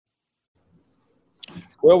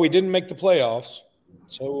Well, we didn't make the playoffs,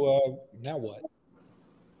 so now what?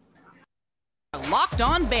 Locked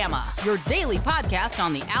On Bama, your daily podcast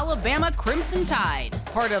on the Alabama Crimson Tide.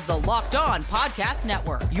 Part of the Locked On Podcast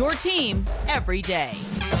Network, your team every day.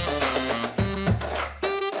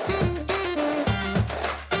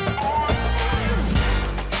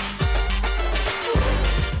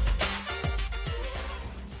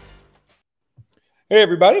 Hey,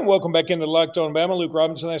 everybody, and welcome back into Locked On Bama. Luke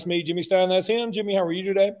Robinson, that's me. Jimmy Stein, that's him. Jimmy, how are you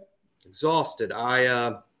today? Exhausted.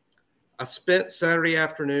 I spent Saturday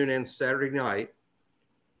afternoon and Saturday night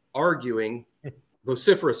arguing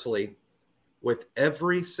vociferously with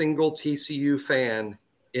every single TCU fan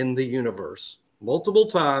in the universe, multiple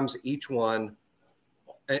times each one.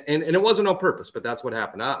 And it wasn't on purpose, but that's what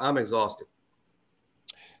happened. I'm exhausted.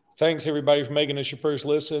 Thanks, everybody, for making this your first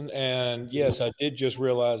listen. And yes, I did just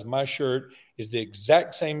realize my shirt is the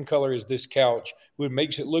exact same color as this couch, which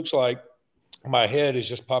makes it look like my head is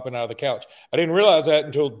just popping out of the couch. I didn't realize that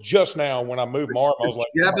until just now when I moved my arm. I was like,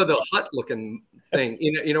 Jabba the Hutt looking thing,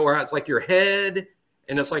 you know, where it's like your head,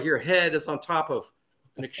 and it's like your head is on top of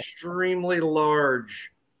an extremely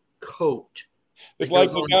large coat. It's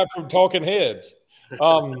like the guy from Talking Heads.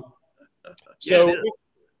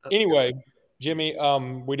 Anyway, Jimmy,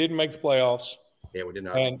 we didn't make the playoffs. Yeah, we did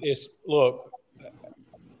not. And look,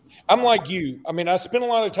 I'm like you. I mean, I spend a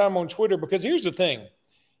lot of time on Twitter because here's the thing.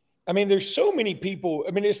 I mean, there's so many people.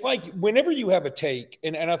 I mean, it's like whenever you have a take,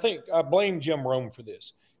 and I think I blame Jim Rome for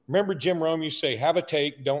this. Remember Jim Rome used to say, have a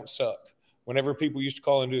take, don't suck, whenever people used to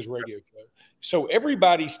call into his radio show. So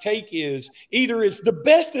everybody's take is either it's the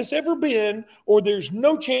best that's ever been or there's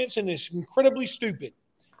no chance and it's incredibly stupid.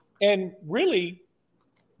 And really,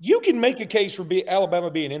 you can make a case for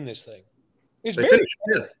Alabama being in this thing. It's they very finished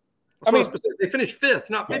fifth. I mean, they finished fifth,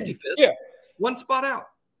 not 55th. Yeah. One spot out.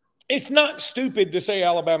 It's not stupid to say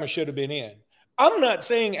Alabama should have been in. I'm not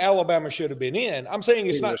saying Alabama should have been in. I'm saying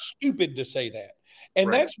it's not stupid to say that.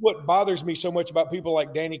 And that's what bothers me so much about people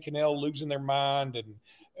like Danny Cannell losing their mind and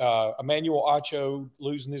Emmanuel Acho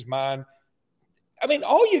losing his mind. I mean,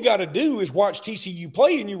 all you got to do is watch TCU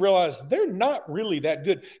play and you realize they're not really that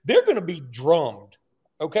good. They're going to be drummed,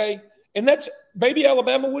 okay? And that's maybe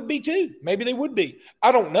Alabama would be too. Maybe they would be.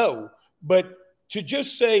 I don't know. But to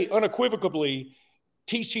just say unequivocally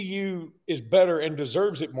TCU is better and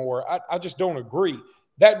deserves it more, I just don't agree.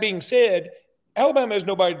 That being said, Alabama has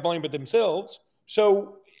nobody to blame but themselves.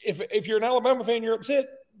 So if you're an Alabama fan, you're upset,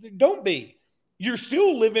 don't be. You're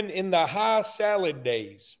still living in the high salad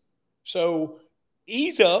days. So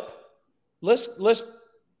ease up. Let's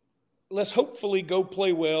hopefully go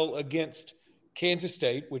play well against Kansas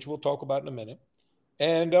State, which we'll talk about in a minute,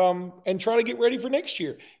 and try to get ready for next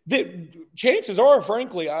year. The chances are,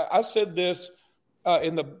 frankly, I said this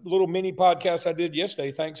in the little mini podcast I did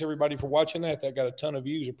yesterday. Thanks everybody for watching that. That got a ton of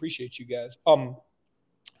views. Appreciate you guys.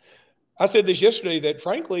 I said this yesterday that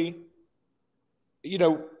frankly, you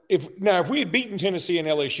know, if we had beaten Tennessee and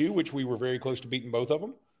LSU, which we were very close to beating both of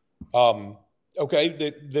them,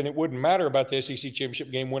 then it wouldn't matter about the SEC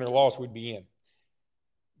championship game, win or loss, we'd be in.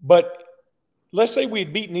 But let's say we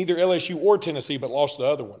had beaten either LSU or Tennessee but lost the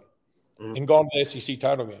other one and gone to the SEC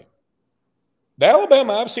title game. The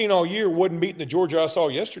Alabama I've seen all year wouldn't beat the Georgia I saw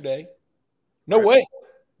yesterday. No way.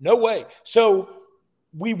 No way. So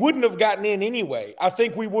we wouldn't have gotten in anyway. I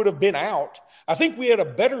think we would have been out. I think we had a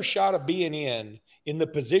better shot of being in the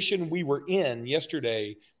position we were in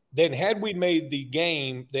yesterday than had we made the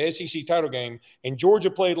game, the SEC title game, and Georgia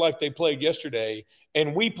played like they played yesterday,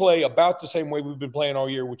 and we play about the same way we've been playing all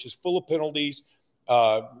year, which is full of penalties,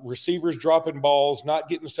 receivers dropping balls, not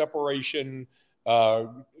getting separation,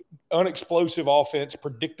 unexplosive offense,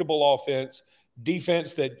 predictable offense,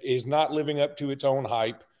 defense that is not living up to its own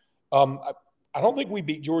hype. I don't think we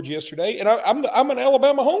beat Georgia yesterday, and I'm an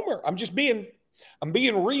Alabama homer. I'm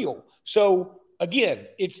being real. So again,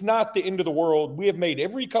 it's not the end of the world. We have made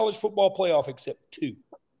every college football playoff except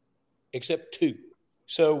two.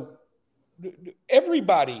 So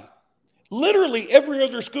everybody, literally every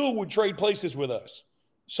other school would trade places with us.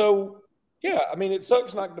 So yeah, I mean, it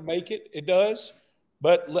sucks not to make it. It does,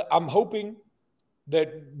 but I'm hoping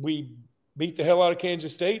that we beat the hell out of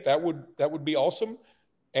Kansas State. That would be awesome.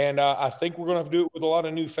 And I think we're going to have to do it with a lot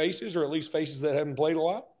of new faces, or at least faces that haven't played a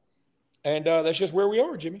lot. And that's just where we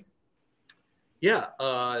are, Jimmy. Yeah,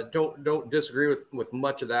 don't disagree with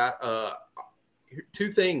much of that. Two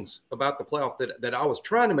things about the playoff that I was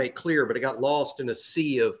trying to make clear, but it got lost in a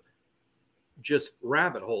sea of just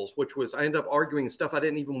rabbit holes, which was I ended up arguing stuff I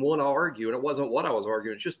didn't even want to argue, and it wasn't what I was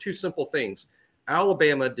arguing. It's just two simple things.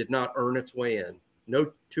 Alabama did not earn its way in.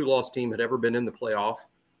 No two-loss team had ever been in the playoff.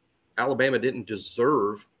 Alabama didn't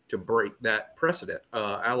deserve to break that precedent.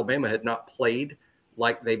 Alabama had not played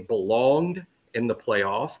like they belonged in the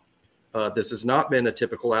playoff. This has not been a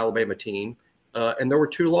typical Alabama team, and there were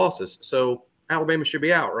 2 losses. So Alabama should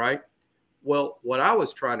be out, right? Well, what I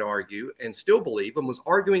was trying to argue and still believe and was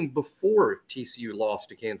arguing before TCU lost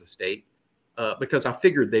to Kansas State, because I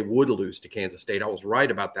figured they would lose to Kansas State. I was right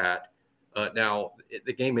about that. Now,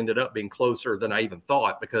 the game ended up being closer than I even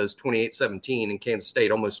thought because 28-17 and Kansas State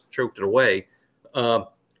almost choked it away.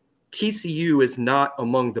 TCU is not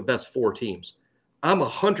among the best 4 teams. I'm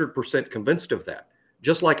 100% convinced of that.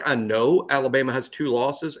 Just like I know Alabama has 2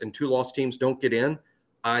 losses and 2 loss teams don't get in,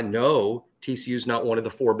 I know TCU is not one of the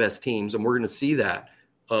 4 best teams, and we're going to see that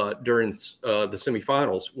during the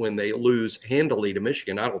semifinals when they lose handily to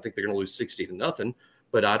Michigan. I don't think they're going to lose 60-0,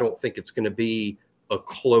 but I don't think it's going to be a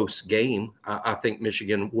close game. I think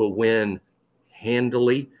Michigan will win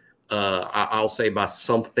handily. I'll say by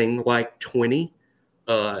something like 20.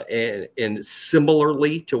 And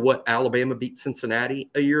similarly to what Alabama beat Cincinnati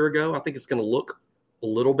a year ago, I think it's going to look a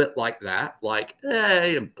little bit like that. Like,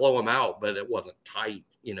 they didn't blow them out, but it wasn't tight,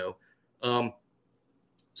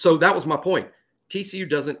 So that was my point. TCU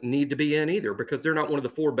doesn't need to be in either because they're not one of the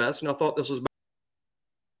 4 best. And I thought this was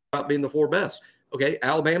about being the 4 best. Okay,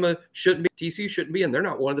 Alabama shouldn't be, TCU shouldn't be in. They're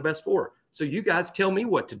not one of the best 4. So you guys tell me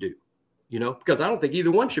what to do, because I don't think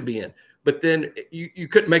either one should be in. But then you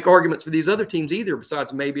couldn't make arguments for these other teams either,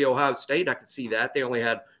 besides maybe Ohio State. I could see that. They only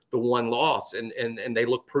had the 1 loss, and they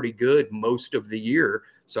looked pretty good most of the year.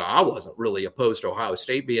 So I wasn't really opposed to Ohio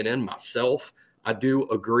State being in myself. I do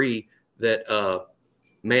agree that,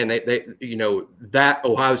 that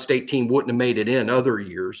Ohio State team wouldn't have made it in other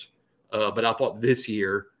years. But I thought this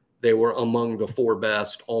year they were among the 4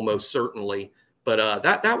 best, almost certainly. But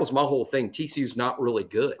that was my whole thing. TCU's not really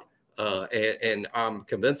good. And I'm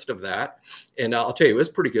convinced of that. And I'll tell you, it's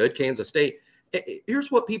pretty good. Kansas State. Here's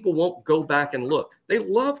what people won't go back and look. They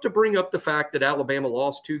love to bring up the fact that Alabama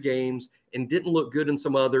lost 2 games and didn't look good in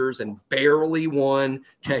some others and barely won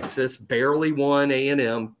Texas, barely won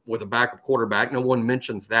A&M with a backup quarterback. No one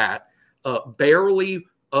mentions that. Barely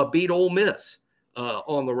beat Ole Miss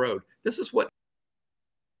on the road. This is what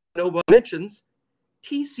nobody mentions.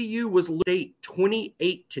 TCU was late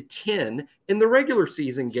 28-10 in the regular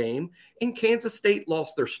season game, and Kansas State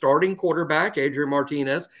lost their starting quarterback, Adrian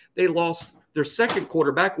Martinez. They lost their second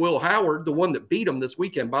quarterback, Will Howard, the one that beat them this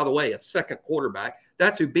weekend, by the way, a second quarterback.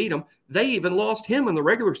 That's who beat them. They even lost him in the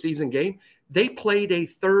regular season game. They played a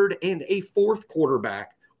third and a fourth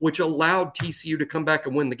quarterback, which allowed TCU to come back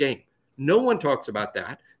and win the game. No one talks about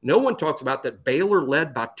that. No one talks about that Baylor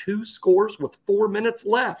led by 2 scores with 4 minutes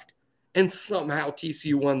left. And somehow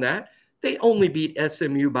TCU won that. They only beat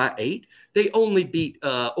SMU by 8. They only beat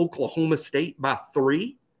Oklahoma State by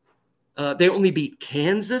 3. They only beat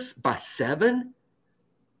Kansas by 7.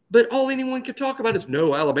 But all anyone could talk about is,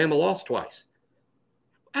 no, Alabama lost twice.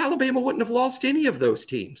 Alabama wouldn't have lost any of those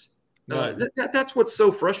teams. That's what's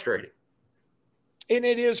so frustrating. And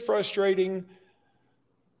it is frustrating.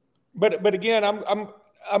 But again,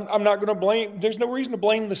 I'm not going to blame. There's no reason to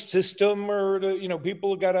blame the system or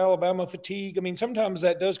people who got Alabama fatigue. I mean, sometimes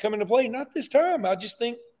that does come into play. Not this time. I just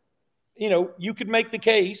think, you could make the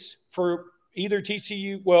case for either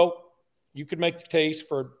TCU. Well, you could make the case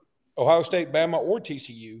for Ohio State, Bama, or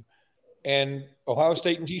TCU, and Ohio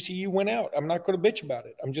State and TCU went out. I'm not going to bitch about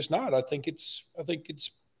it. I'm just not. I think it's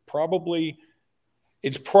probably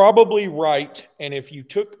right. And if you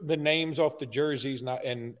took the names off the jerseys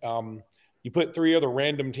and you put 3 other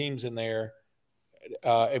random teams in there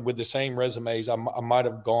with the same resumes, I might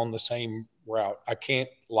have gone the same route. I can't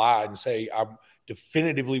lie and say I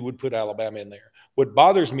definitively would put Alabama in there. What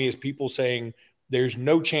bothers me is people saying there's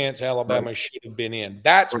no chance Alabama should have been in.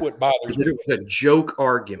 That's what bothers me. It's a joke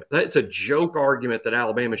argument. That's a joke argument that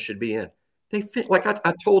Alabama should be in. They fit, like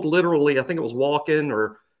I told literally, I think it was Walken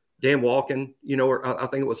or Dan Walken, or I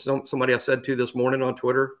think it was somebody I said to this morning on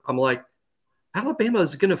Twitter. I'm like, Alabama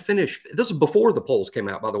is going to finish. This is before the polls came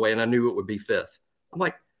out, by the way, and I knew it would be 5th. I'm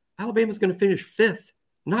like, Alabama's going to finish 5th,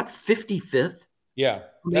 not 55th. Yeah,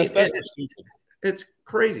 it's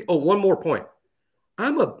crazy. Oh, one more point.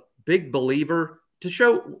 I'm a big believer to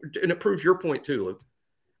show, and it proves your point too, Luke.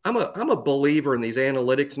 I'm a believer in these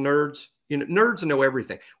analytics nerds. Nerds know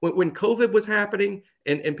everything. When COVID was happening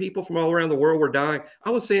and people from all around the world were dying,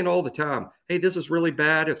 I was saying all the time, hey, this is really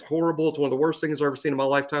bad. It's horrible. It's one of the worst things I've ever seen in my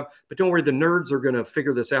lifetime. But don't worry, the nerds are going to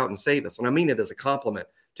figure this out and save us. And I mean it as a compliment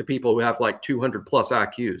to people who have like 200 plus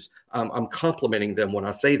IQs. I'm complimenting them when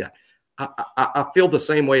I say that. I feel the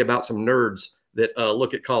same way about some nerds that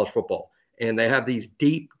look at college football. And they have these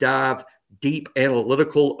deep dive deep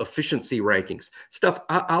analytical efficiency rankings. Stuff,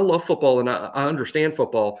 I love football and I understand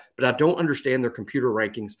football, but I don't understand their computer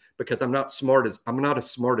rankings because I'm not as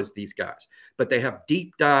smart as these guys. But they have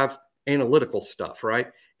deep dive analytical stuff, right?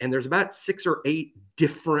 And there's about 6 or 8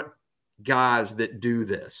 different guys that do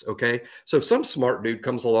this, okay? So some smart dude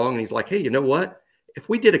comes along and he's like, hey, you know what? If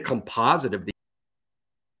we did a composite of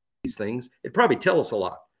these things, it'd probably tell us a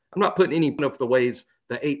lot. I'm not putting any of the ways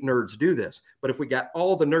the 8 nerds do this, but if we got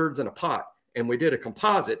all the nerds in a pot and we did a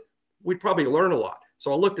composite, we'd probably learn a lot.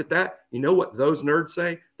 So I looked at that. You know what those nerds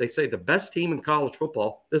say? They say the best team in college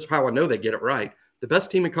football, this is how I know they get it right, the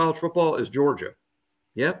best team in college football is Georgia.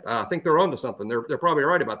 Yep, I think they're onto something. They're probably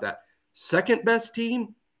right about that. Second best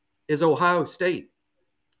team is Ohio State.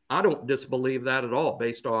 I don't disbelieve that at all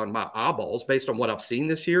based on my eyeballs, based on what I've seen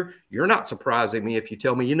this year. You're not surprising me if you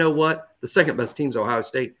tell me, you know what, the second best team is Ohio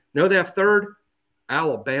State. No, they have third,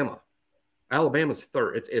 Alabama. Alabama's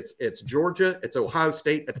third. It's Georgia, it's Ohio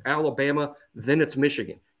State, it's Alabama, then it's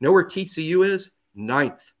Michigan. Know where TCU is?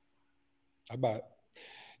 9th. How about it?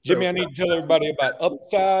 Jimmy, I need to tell everybody about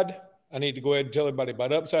Upside. I need to go ahead and tell everybody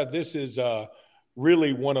about Upside. This is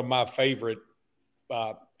really one of my favorite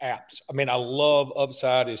apps. I mean, I love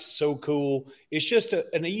Upside. It's so cool. It's just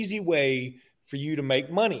an easy way for you to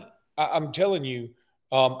make money. I'm telling you,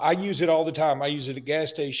 I use it all the time. I use it at gas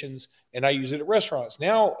stations and I use it at restaurants.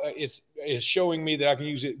 Now it's showing me that I can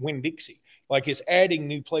use it at Winn-Dixie. Like it's adding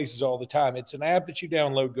new places all the time. It's an app that you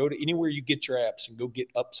download. Go to anywhere you get your apps and go get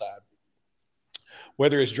Upside.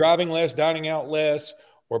 Whether it's driving less, dining out less,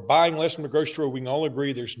 or buying less from the grocery store, we can all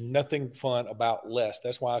agree there's nothing fun about less.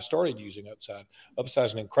 That's why I started using Upside. Upside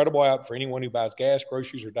is an incredible app for anyone who buys gas,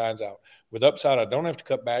 groceries, or dines out. With Upside, I don't have to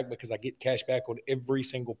cut back because I get cash back on every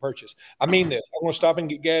single purchase. I mean this. I'm going to stop and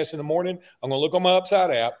get gas in the morning. I'm going to look on my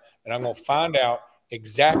Upside app, and I'm going to find out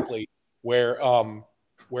exactly where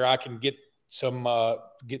I can get some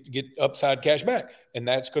get Upside cash back. And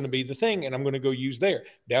that's going to be the thing, and I'm going to go use there.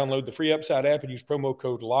 Download the free Upside app and use promo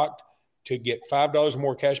code LOCKED to get $5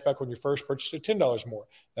 more cash back on your first purchase of $10 more.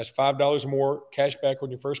 That's $5 more cash back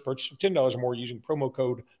on your first purchase of $10 more using promo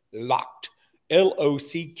code LOCKED.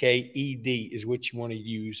 LOCKED is what you want to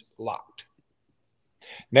use, LOCKED.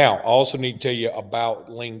 Now, I also need to tell you about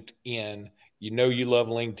LinkedIn. You know you love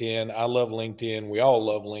LinkedIn. I love LinkedIn. We all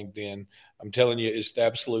love LinkedIn. I'm telling you, it's the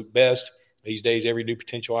absolute best. These days, every new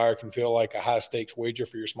potential hire can feel like a high-stakes wager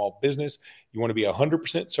for your small business. You want to be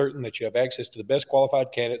 100% certain that you have access to the best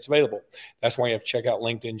qualified candidates available. That's why you have to check out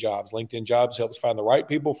LinkedIn Jobs. LinkedIn Jobs helps find the right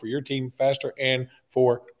people for your team faster and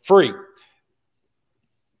for free.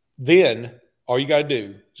 Then, all you got to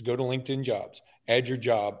do is go to LinkedIn Jobs, add your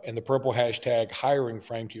job and the purple hashtag hiring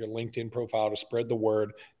frame to your LinkedIn profile to spread the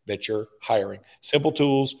word that you're hiring. Simple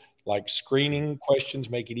tools like screening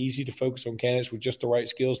questions make it easy to focus on candidates with just the right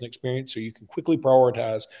skills and experience so you can quickly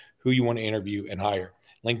prioritize who you want to interview and hire.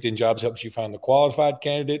 LinkedIn Jobs helps you find the qualified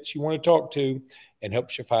candidates you want to talk to and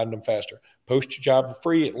helps you find them faster. Post your job for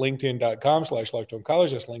free at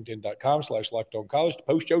linkedin.com/lockedoncollege. That's linkedin.com/lockedoncollege to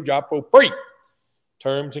post your job for free.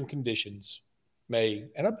 Terms and conditions may,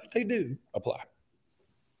 and I bet they do, apply.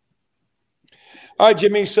 All right,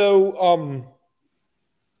 Jimmy. So,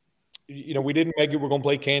 we didn't make it. We're going to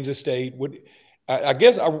play Kansas State. I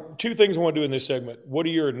guess two things I want to do in this segment. What are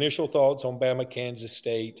your initial thoughts on Bama, Kansas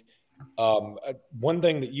State? One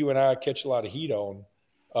thing that you and I catch a lot of heat on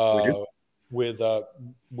with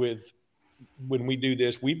when we do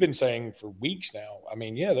this, we've been saying for weeks now. I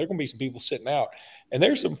mean, yeah, there are going to be some people sitting out, and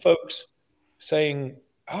there's some folks saying,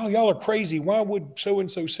 "Oh, y'all are crazy. Why would so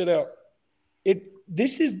and so sit out?"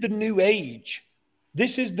 This is the new age.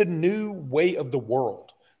 This is the new way of the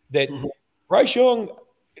world. That Bryce Young,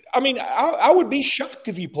 I mean, I would be shocked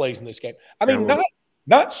if he plays in this game. I mean,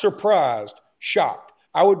 not surprised, shocked.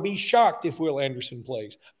 I would be shocked if Will Anderson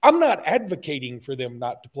plays. I'm not advocating for them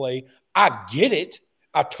not to play. I get it.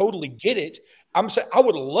 I totally get it. I'm saying I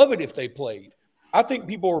would love it if they played. I think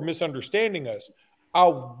people are misunderstanding us. I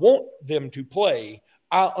want them to play.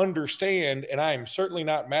 I understand, and I am certainly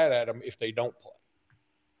not mad at them if they don't play.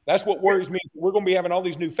 That's what worries me. We're going to be having all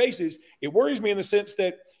these new faces. It worries me in the sense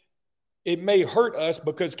that it may hurt us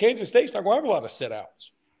because Kansas State's not going to have a lot of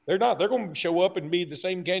sit-outs. They're not. They're going to show up and be the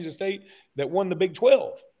same Kansas State that won the Big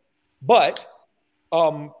 12. But,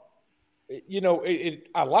 I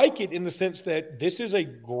like it in the sense that this is a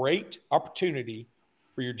great opportunity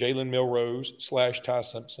for your Jalen Milrose / Ty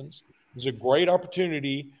Simpsons. It's a great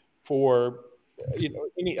opportunity for,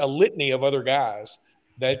 a litany of other guys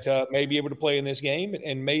that may be able to play in this game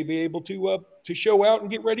and may be able to show out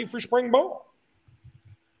and get ready for spring ball.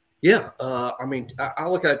 Yeah, I mean, I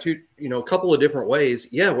look at it too, a couple of different ways.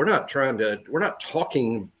 Yeah, we're not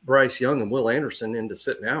talking Bryce Young and Will Anderson into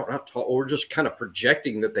sitting out. We're just kind of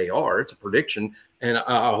projecting that they are. It's a prediction, and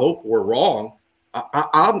I hope we're wrong.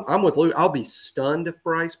 I'm with Lou. I'll be stunned if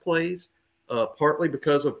Bryce plays, partly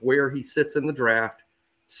because of where he sits in the draft.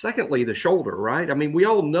 Secondly, the shoulder, right? I mean, we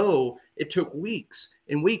all know it took weeks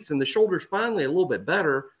and weeks, and the shoulder's finally a little bit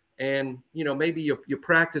better. And, maybe you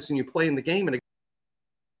practice and you play in the game and it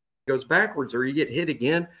goes backwards or you get hit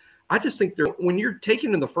again. I just think when you're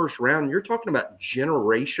taken in the first round, you're talking about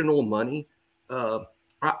generational money.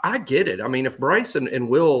 I get it. I mean, if Bryce and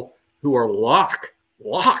Will, who are lock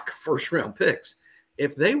first round picks,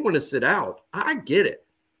 if they want to sit out, I get it.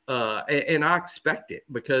 And I expect it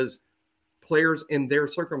because players in their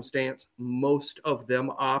circumstance, most of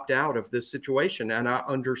them opt out of this situation. And I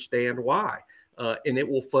understand why. And it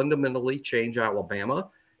will fundamentally change Alabama.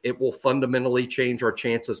 It will fundamentally change our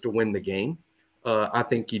chances to win the game. I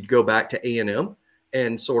think you'd go back to A&M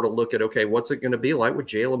and sort of look at, okay, what's it going to be like with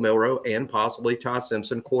Jalen Milroe and possibly Ty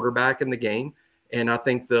Simpson quarterback in the game? And I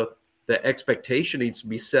think the expectation needs to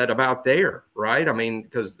be set about there, right? I mean,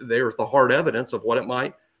 because there's the hard evidence of what it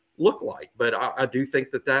might look like. But I do think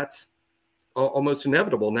that that's almost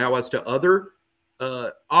inevitable. Now, as to other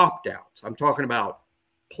opt-outs, I'm talking about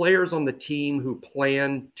players on the team who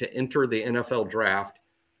plan to enter the NFL draft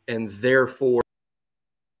and therefore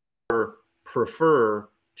prefer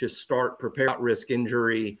to prepare at risk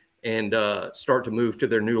injury and start to move to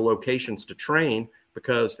their new locations to train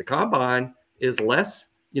because the combine is less,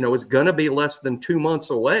 is going to be less than 2 months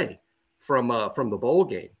away from the bowl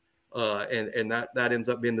game. And that ends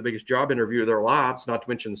up being the biggest job interview of their lives, not to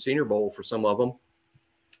mention the Senior Bowl for some of them.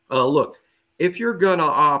 Look, if you're going to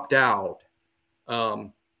opt out, but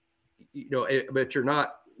you're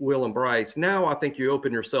not Will and Bryce, now I think you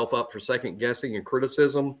open yourself up for second guessing and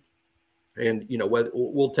criticism. And,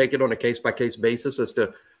 we'll take it on a case-by-case basis as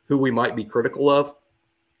to who we might be critical of.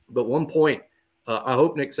 But one point, I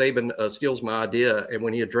hope Nick Saban steals my idea. And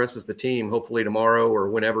when he addresses the team, hopefully tomorrow or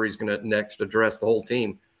whenever he's going to next address the whole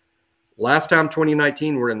team. Last time,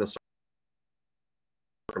 2019, we're in the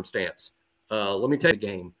circumstance. Let me tell you the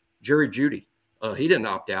game. Jerry Jeudy, he didn't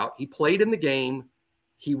opt out. He played in the game.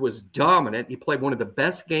 He was dominant. He played one of the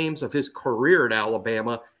best games of his career at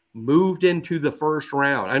Alabama, moved into the first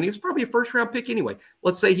round. And he was probably a first-round pick anyway.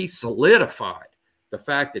 Let's say he solidified the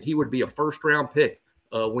fact that he would be a first-round pick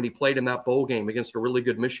when he played in that bowl game against a really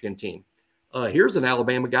good Michigan team. Here's an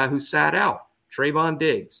Alabama guy who sat out, Trayvon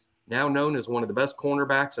Diggs, now known as one of the best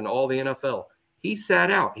cornerbacks in all the NFL. He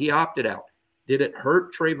sat out. He opted out. Did it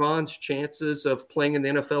hurt Trayvon's chances of playing in the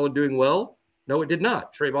NFL and doing well? No, it did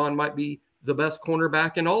not. Trayvon might be the best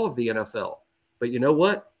cornerback in all of the NFL. But you know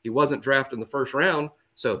what? He wasn't drafted in the first round.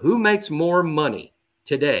 So who makes more money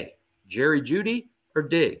today, Jerry Jeudy or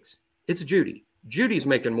Diggs? It's Jeudy. Judy's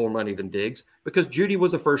making more money than Diggs because Jeudy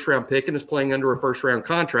was a first-round pick and is playing under a first-round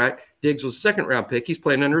contract. Diggs was a second-round pick. He's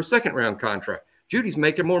playing under a second-round contract. Judy's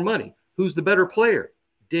making more money. Who's the better player?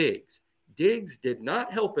 Diggs. Diggs did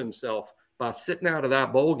not help himself by sitting out of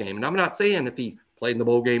that bowl game. And I'm not saying if he played in the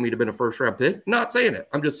bowl game, he'd have been a first-round pick. I'm not saying it.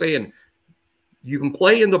 I'm just saying you can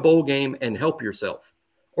play in the bowl game and help yourself.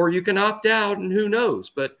 Or you can opt out, and who knows?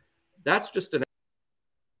 But that's just an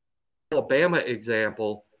Alabama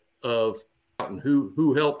example of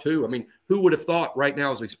who helped who. I mean, who would have thought right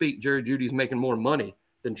now as we speak, Jerry Jeudy's making more money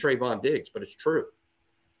than Trayvon Diggs? But it's true.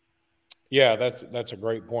 Yeah, that's a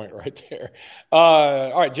great point right there.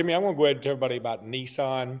 All right, Jimmy, I want to go ahead and tell everybody about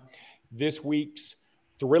Nissan. This week's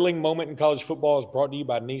thrilling moment in college football is brought to you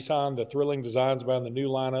by Nissan. The thrilling designs behind the new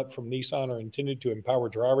lineup from Nissan are intended to empower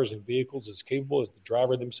drivers and vehicles as capable as the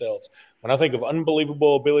driver themselves. When I think of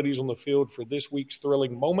unbelievable abilities on the field for this week's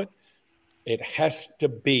thrilling moment, it has to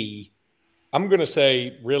be, I'm going to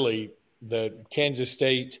say, really, the Kansas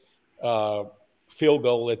State field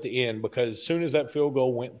goal at the end, because as soon as that field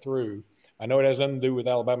goal went through, I know it has nothing to do with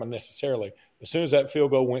Alabama necessarily. As soon as that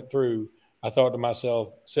field goal went through, I thought to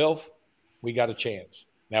myself, we got a chance.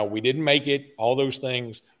 Now, we didn't make it, all those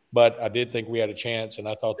things, but I did think we had a chance, and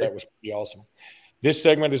I thought that was pretty awesome. This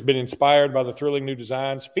segment has been inspired by the thrilling new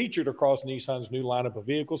designs featured across Nissan's new lineup of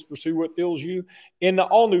vehicles. Pursue what thrills you in the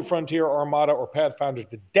all-new Frontier, Armada, or Pathfinder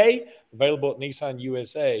today. Available at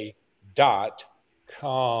nissanusa.com.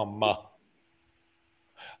 All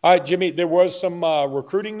right, Jimmy, there was some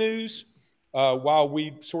recruiting news while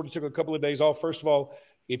we sort of took a couple of days off. First of all,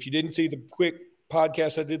 if you didn't see the quick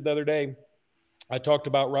podcast I did the other day, I talked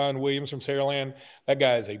about Ryan Williams from Saraland. That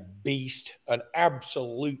guy is a beast, an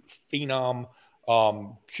absolute phenom.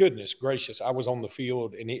 Goodness gracious, I was on the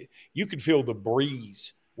field, and you could feel the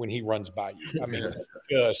breeze when he runs by you. I mean,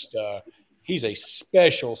 he's a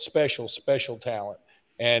special talent,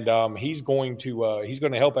 and he's going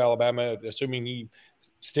to help Alabama, assuming he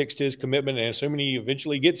sticks to his commitment and assuming he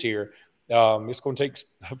eventually gets here. It's going to take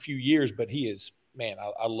a few years, but he is, man,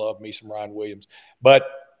 I love me some Ryan Williams. But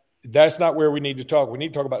that's not where we need to talk. We need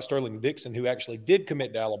to talk about Sterling Dixon, who actually did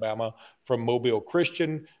commit to Alabama from Mobile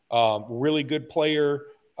Christian. Really good player.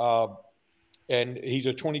 And he's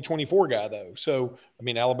a 2024 guy, though. So, I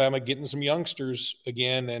mean, Alabama getting some youngsters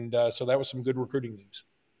again. And so that was some good recruiting news.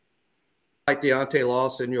 Like Deontay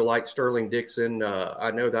Lawson, you're like Sterling Dixon.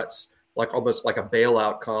 I know that's like almost like a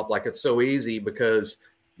bailout comp. Like it's so easy because –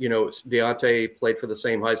 you know, Deontay played for the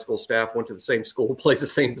same high school staff, went to the same school, plays the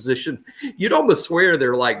same position. You'd almost swear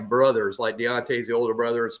they're like brothers, like Deontay's the older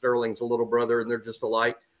brother and Sterling's the little brother, and they're just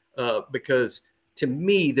alike. Because to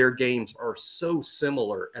me, their games are so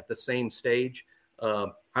similar at the same stage.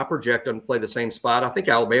 I project them to play the same spot. I think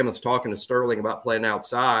Alabama's talking to Sterling about playing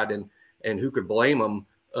outside, and who could blame them?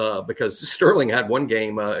 Because Sterling had one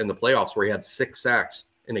game in the playoffs where he had 6 sacks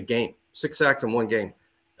in a game, 6 sacks in one game.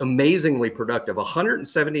 Amazingly productive,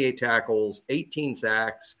 178 tackles, 18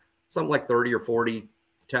 sacks, something like 30 or 40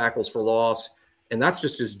 tackles for loss. And that's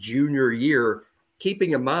just his junior year.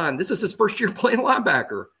 Keeping in mind, this is his first year playing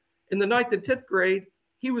linebacker. In the 9th and 10th grade,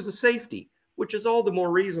 he was a safety, which is all the more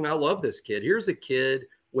reason I love this kid. Here's a kid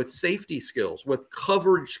with safety skills, with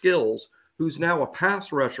coverage skills, who's now a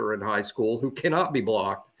pass rusher in high school, who cannot be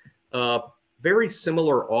blocked. Very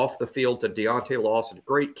similar off the field to Deontay Lawson.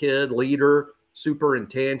 Great kid, leader, super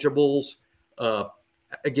intangibles.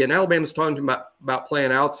 Again, Alabama's talking about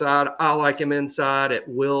playing outside. I like him inside at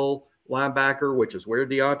will linebacker, which is where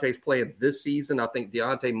Deontay's playing this season. I think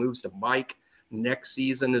Deontay moves to Mike next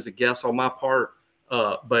season is a guess on my part.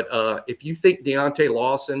 But if you think Deontay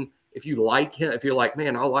Lawson, if you like him, if you're like,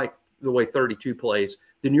 man, I like the way 32 plays,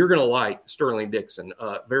 then you're going to like Sterling Dixon.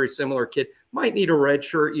 Very similar kid. Might need a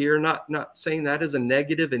redshirt year. Not saying that as a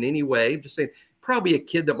negative in any way. Just saying probably a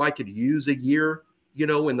kid that might could use a year, you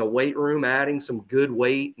know, in the weight room, adding some good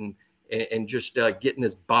weight and just getting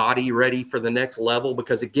his body ready for the next level.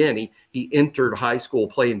 Because again, he entered high school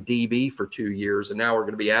playing DB for 2 years, and now we're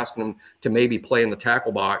going to be asking him to maybe play in the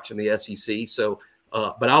tackle box in the SEC. So,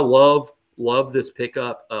 but I love this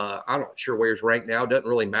pickup. I'm not sure where he's ranked now. It doesn't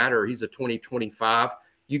really matter. He's a 2025.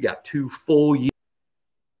 You got 2 full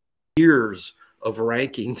years of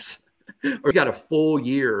rankings, or you got a full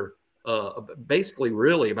year. Basically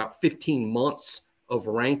really about 15 months of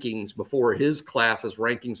rankings before his class's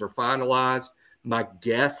rankings are finalized. My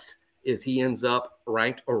guess is he ends up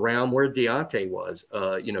ranked around where Deontay was,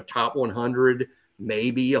 top 100,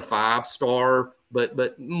 maybe a 5-star,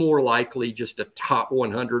 but more likely just a top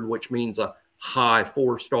 100, which means a high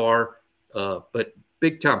 4-star. But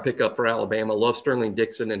big time pickup for Alabama. Love Sterling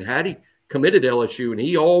Dixon, and had he committed LSU, and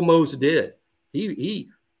he almost did,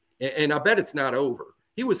 and I bet it's not over.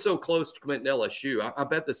 He was so close to committing to LSU. I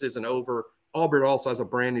bet this isn't over. Auburn also has a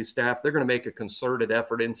brand new staff. They're going to make a concerted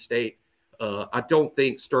effort in state. I don't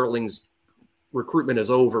think Sterling's recruitment is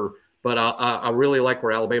over, but I really like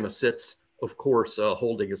where Alabama sits, of course,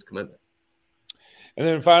 holding his commitment. And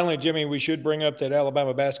then finally, Jimmy, we should bring up that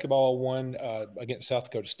Alabama basketball won against South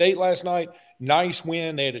Dakota State last night. Nice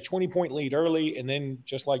win. They had a 20-point lead early, and then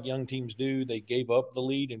just like young teams do, they gave up the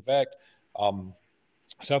lead. In fact,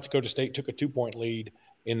 South Dakota State took a 2-point lead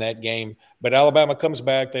in that game, but Alabama comes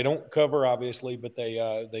back. They don't cover, obviously, but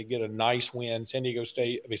they get a nice win. San Diego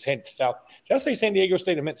State, did I say San Diego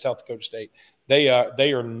State? I meant South Dakota State. They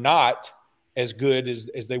are not as good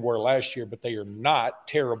as they were last year, but they are not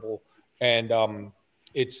terrible. And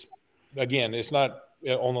it's not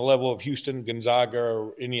on the level of Houston, Gonzaga,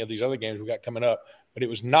 or any of these other games we got coming up, but it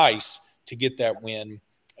was nice to get that win.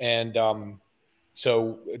 And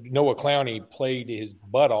so Noah Clowney played his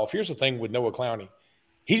butt off. Here's the thing with Noah Clowney.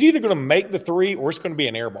 He's either going to make the three or it's going to be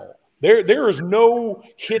an air ball. There is no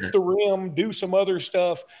hit the rim, do some other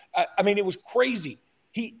stuff. I mean, it was crazy.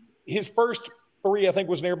 His first three, I think,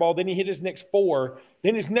 was an air ball. Then he hit his next 4.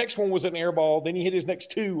 Then his next one was an air ball. Then he hit his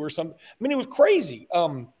next 2 or something. I mean, it was crazy.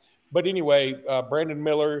 But anyway, Brandon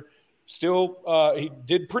Miller still he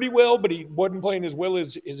did pretty well, but he wasn't playing as well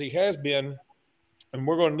as he has been. And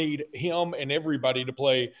we're going to need him and everybody to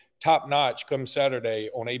play top notch come Saturday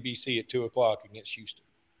on ABC at 2:00 against Houston.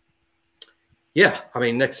 Yeah, I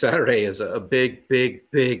mean, next Saturday is a big, big,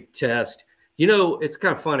 big test. You know, it's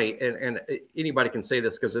kind of funny, and anybody can say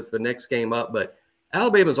this because it's the next game up, but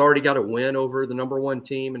Alabama's already got a win over the number 1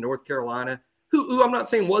 team in North Carolina. who I'm not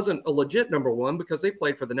saying wasn't a legit number one, because they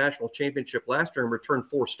played for the national championship last year and returned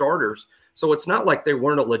 4 starters. So it's not like they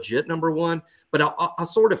weren't a legit number one. But I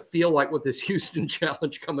sort of feel like with this Houston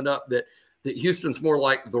challenge coming up that Houston's more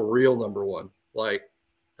like the real number one. Like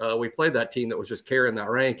we played that team that was just carrying that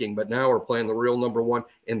ranking, but now we're playing the real number one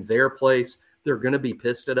in their place. They're going to be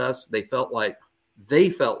pissed at us. They felt like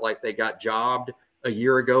they got jobbed a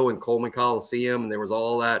year ago in Coleman Coliseum, and there was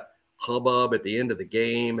all that hubbub at the end of the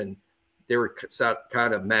game, and they were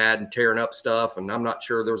kind of mad and tearing up stuff. And I'm not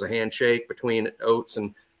sure there was a handshake between Oates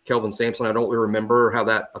and Kelvin Sampson. I don't really remember how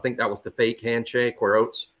I think that was the fake handshake where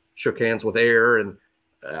Oates shook hands with Air. And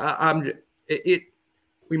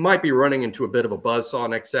we might be running into a bit of a buzzsaw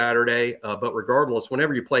next Saturday. But regardless,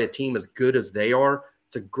 whenever you play a team as good as they are,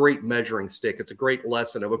 it's a great measuring stick. It's a great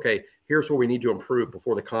lesson of, okay, here's where we need to improve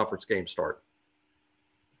before the conference games start.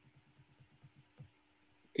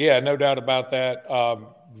 Yeah, no doubt about that.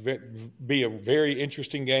 Be a very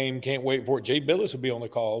interesting game. Can't wait for it. Jay Billis will be on the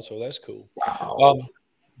call, so that's cool. Wow.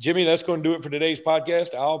 Jimmy, that's going to do it for today's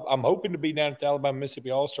podcast. I'm hoping to be down at the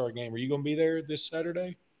Alabama-Mississippi All-Star game. Are you going to be there this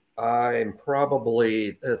Saturday? I'm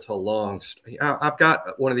probably – it's a long – I've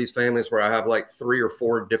got one of these families where I have like 3 or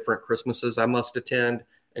 4 different Christmases I must attend,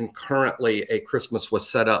 and currently a Christmas was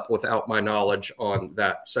set up without my knowledge on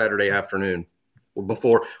that Saturday afternoon.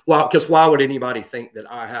 Because why would anybody think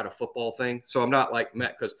that I had a football thing? So I'm not like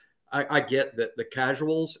Matt, because I get that the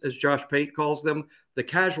casuals, as Josh Pate calls them, the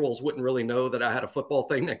casuals wouldn't really know that I had a football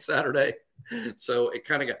thing next Saturday. So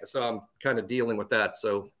I'm kind of dealing with that.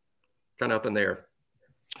 So kind of up in there.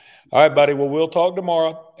 All right, buddy. Well, we'll talk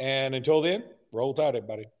tomorrow. And until then, roll tide,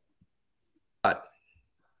 everybody. Bye.